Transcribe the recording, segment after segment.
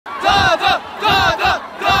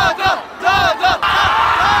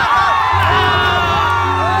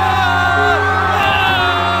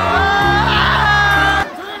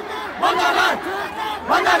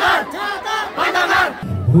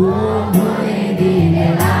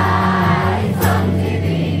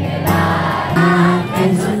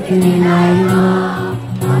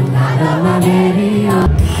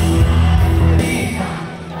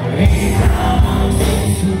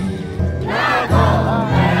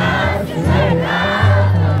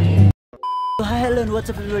Hello and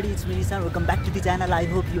what's up everybody, it's me Nishan. Welcome back to the channel. I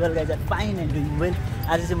hope you all guys are fine and doing well.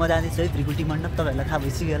 आज चाहिँ म जाँदैछु है भ्रिकुटी मण्डप। तपाईहरुलाई थाहा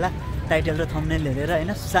भइसक्यो होला टाइटल र थम्बनेल हेरेर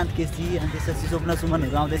हैन। सुशान्त केसी अनि त्यसपछि स्वप्न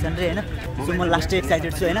सुमनहरु आउँदैछन् रे हैन। सो म लास्ट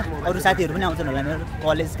एक्साइटेड छु हैन। अरु साथीहरु पनि आउँछन् होला मेरो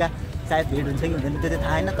कलेजका, सायद भेट हुन्छ कि हुँदैन त्यो त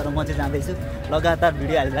थाहा हैन, तर म चाहिँ जाँदैछु लगातार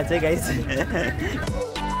भिडियो हालेर चाहिँ गाइस।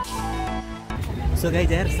 सो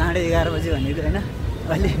गाइस यार 11:30 बजे भनेको हैन,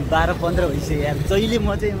 अहिले 12:15 भइसक्यो यार। जहिले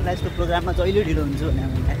म चाहिँ मलाई यस्तो प्रोग्राममा जहिले ढिलो हुन्छु भने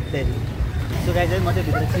मलाई। सो गाइस म चाहिँ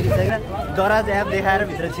भित्र छिरिसकेर दराज एप देखाएर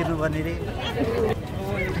भित्र छिर्नुपर्ने रे।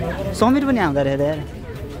 समीर पनि आउँदा रहेछ यार।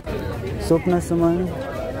 स्वप्न सुमन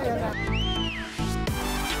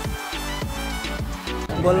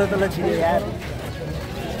बल्ल तल छिर्यो यार।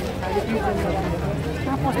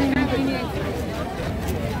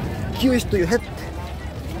 के यस्तो यो हेत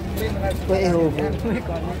कोही हो।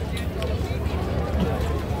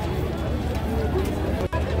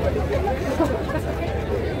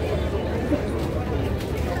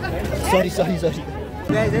 सरी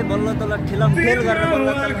गाइस है बल्ल तल ठेलम ठेल गरेर बल्ल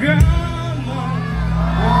तल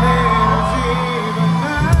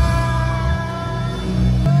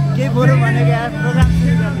के बोल्नु भनेको यार प्रोग्राम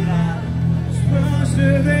सुरु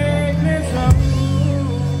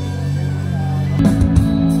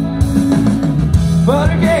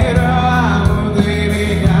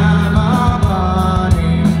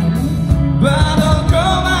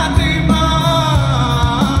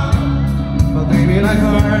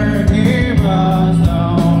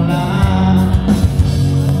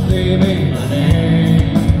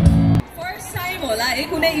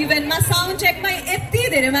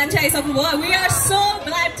We are so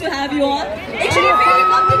glad to have you all. Actually, very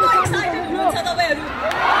excited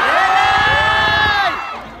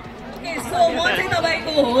Okay, so one thing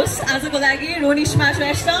host as a Ronishma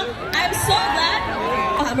Shrestha. I am so glad.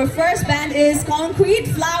 Our first band is Concrete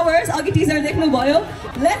Flowers. Agi teaser dekhnu bhayo.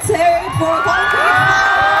 Let's hear it for Concrete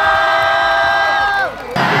Flowers.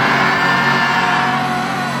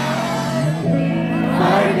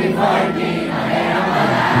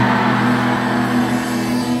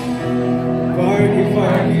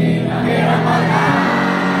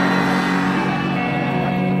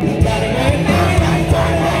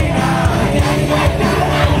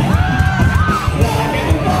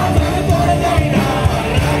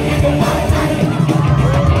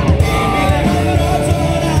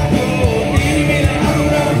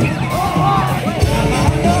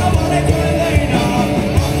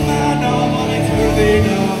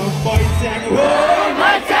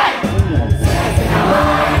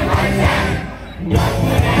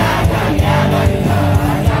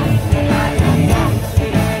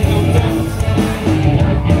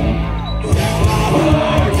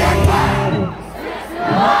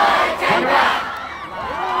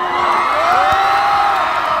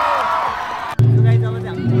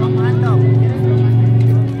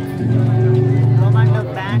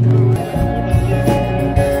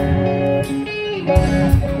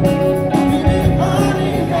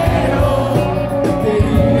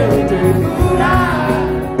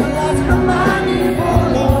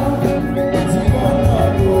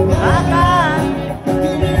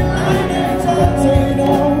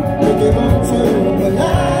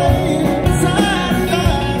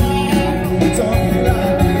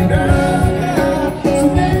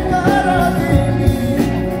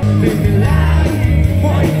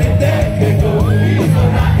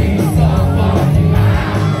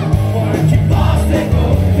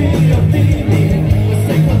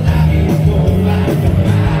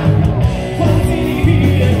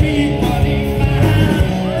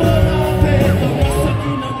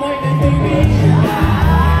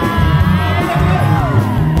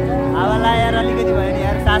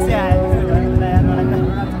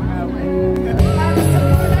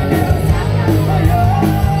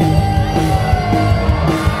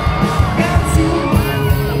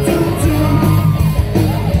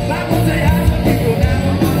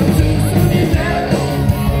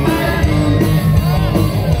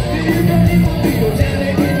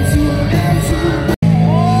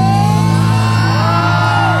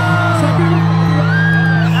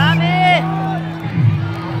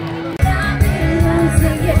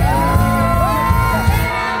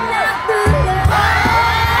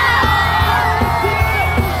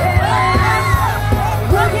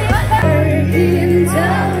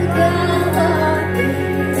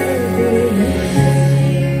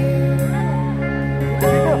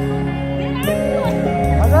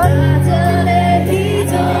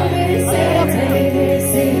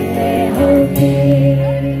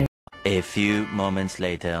 A few moments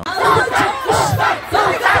later.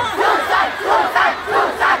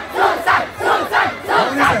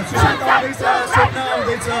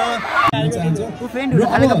 ऊ फ्रेन्डहरु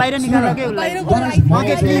खालेको बाहिर निकाल्न के उसलाई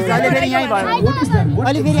okay please अहिले फेरि यही भयो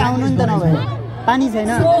अहिले फेरि आउनु नि त नभए पानी छैन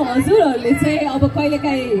सो हजुरहरुले चाहिँ अब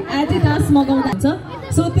कहिलेकाहीँ एडिडास मगाउँदा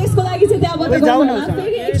हुन्छ सो त्यसको लागि चाहिँ त्यहाँबाट गर्नु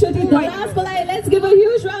फेरि एकचोटी दराजको लागि let's give a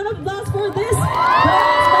huge round of अप्लज for this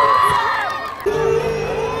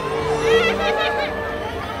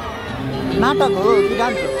नाटक हो कि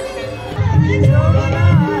डान्स हो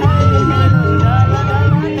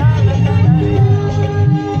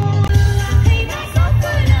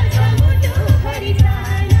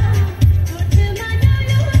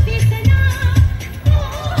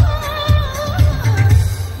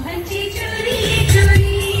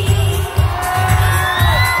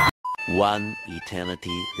One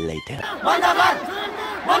eternity later.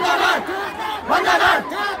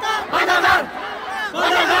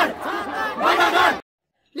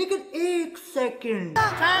 लेकिन एक सेकेन्ड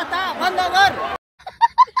छाता बन्द गर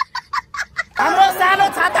हाम्रो सानो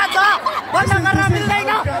छाता छ बन्द गर्न मिल्दैन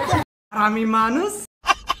हामी मानुस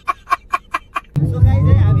सो गाइस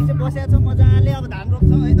हामी चाहिँ बसेका छौं मजाले अब धान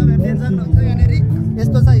रोप्छौं है तपाईहरु टेन्सन नहुन्छ यहाँनेरि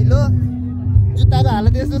यस्तो छ हिलो जुत्ताको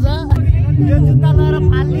हालत यस्तो छ यो जुत्ता लगाएर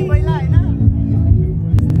फाल्ने पहिला हैन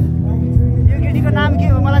यो केटीको नाम के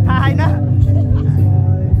हो मलाई थाहा छैन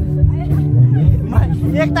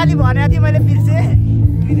एकताली भनेको थिएँ मैले बिर्से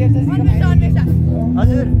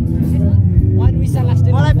हजुर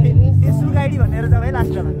मलाई फेसबुक आइडी भनेर छ भाइ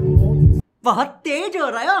लास्टमा बहुत तेज हो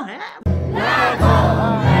रहा है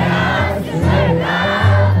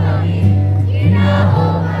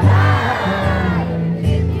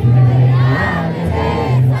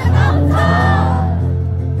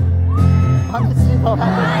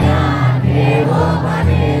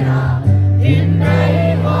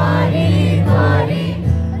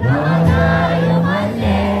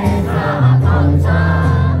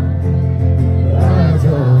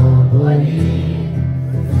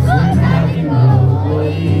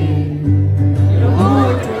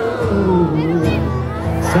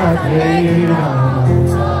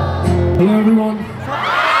Hello everyone.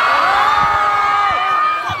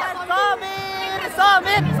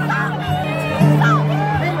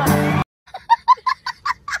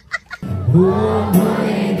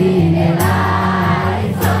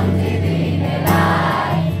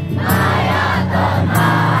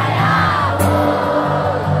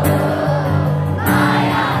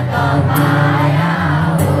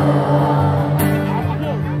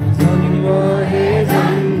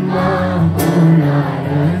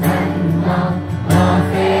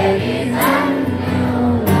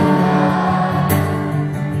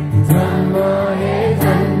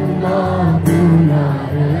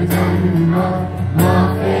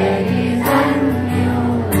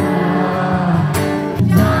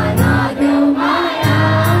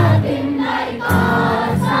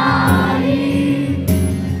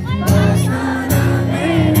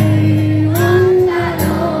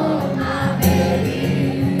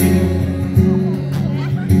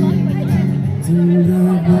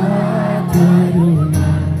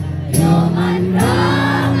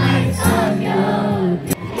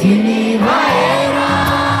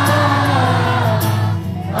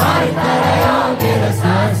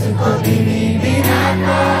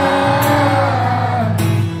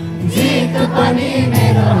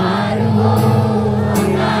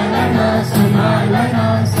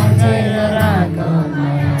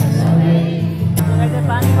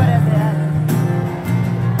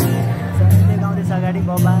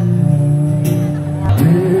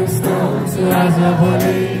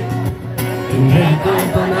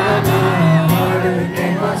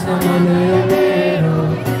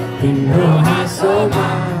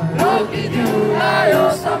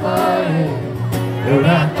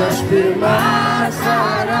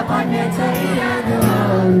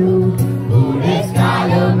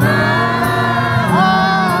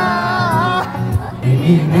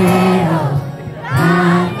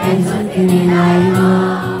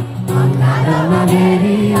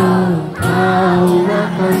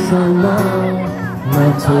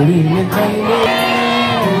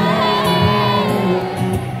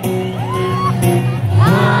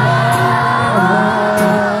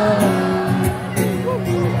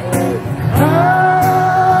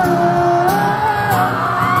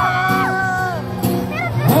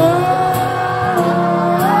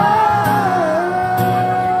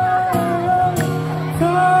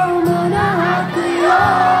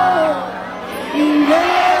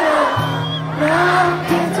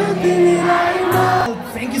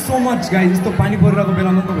 गाइस यस्तो पानी परिरहेको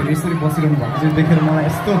बेलामा तपाईहरु यसरी बसिरहनु भएको चाहिँ देखेर मलाई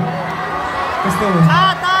यस्तो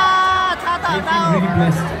छाता really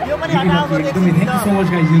blessed. Really happy. Thank you so much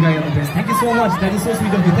guys, you guys are the best. Thank you so much. That is so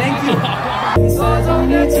sweet of you. Thank you.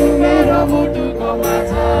 सजाउने छु मेरो मुटुको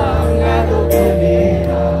माझा अङ्गालो खोलेर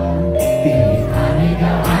तिमी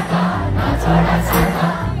खानेका भाका नछोडा साका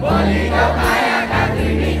बोलीका मायाका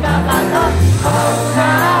तिमीका भाका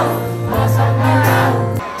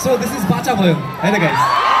So this is bacha भयो हैन गाइस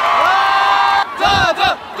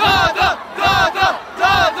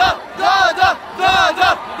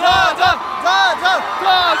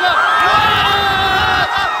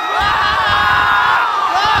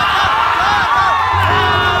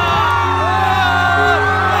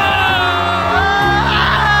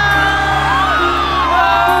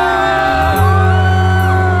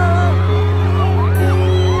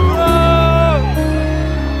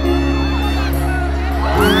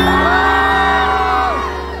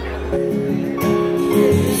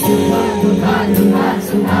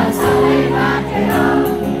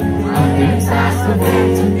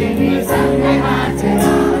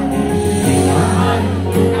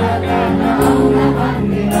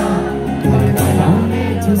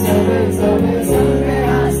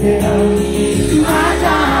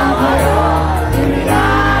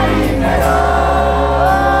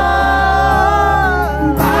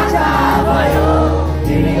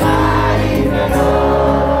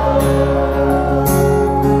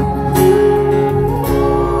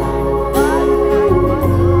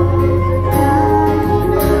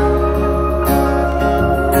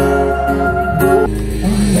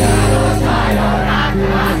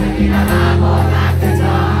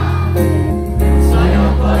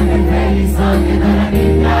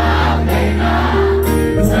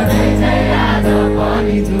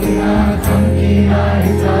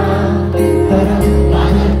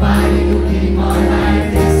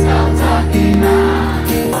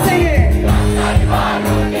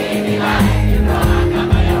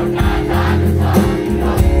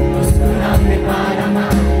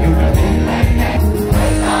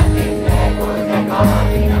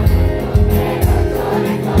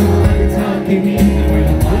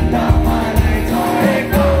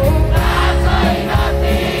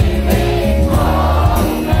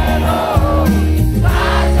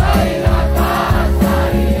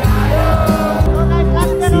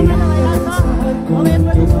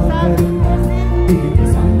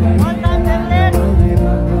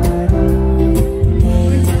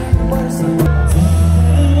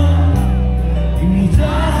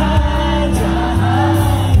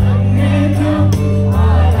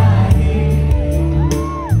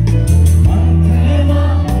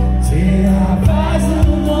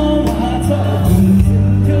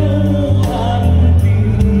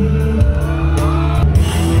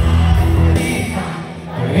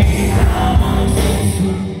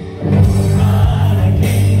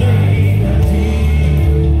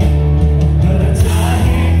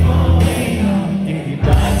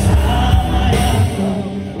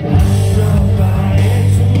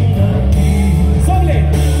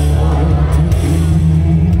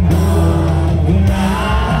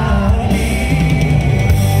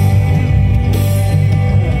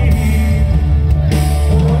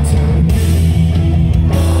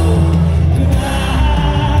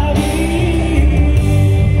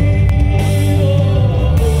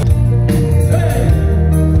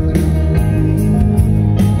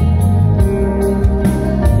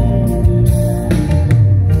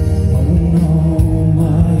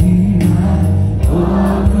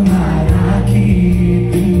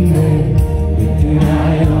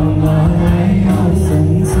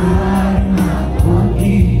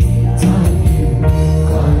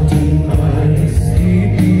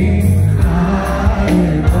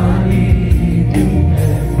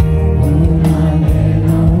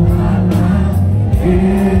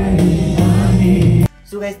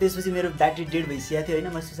त्यसपछि मेरो ब्याट्री डेड भइसकेको थियो हैन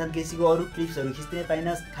म सुशान्त केसीको अरु क्लिप्सहरु खिच्नै पाइन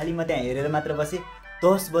खाली म त्यहाँ हेरेर मात्र बसे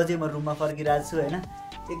 10 बजे म रुममा फर्किरहेको छु हैन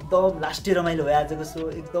एकदम लास्टै रमाइलो भयो आजको शो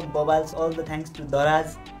एकदम बबाल्स अल द थ्यांक्स टु दराज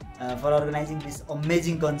for organising this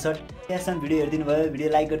amazing concert यहाँसम्म भिडियो हेर्दिनु भयो भिडियो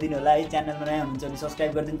लाइक गरिदिनु होला है च्यानलमा नयाँ हुनुहुन्छ भने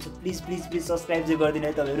सब्स्क्राइब गरिदिनु प्लिज प्लिज प्लिज सब्स्क्राइब चाहिँ गरिदिनु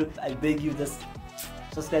है तपाईहरु I beg you just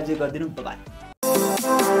subscribe चाहिँ गरिदिनु बाइ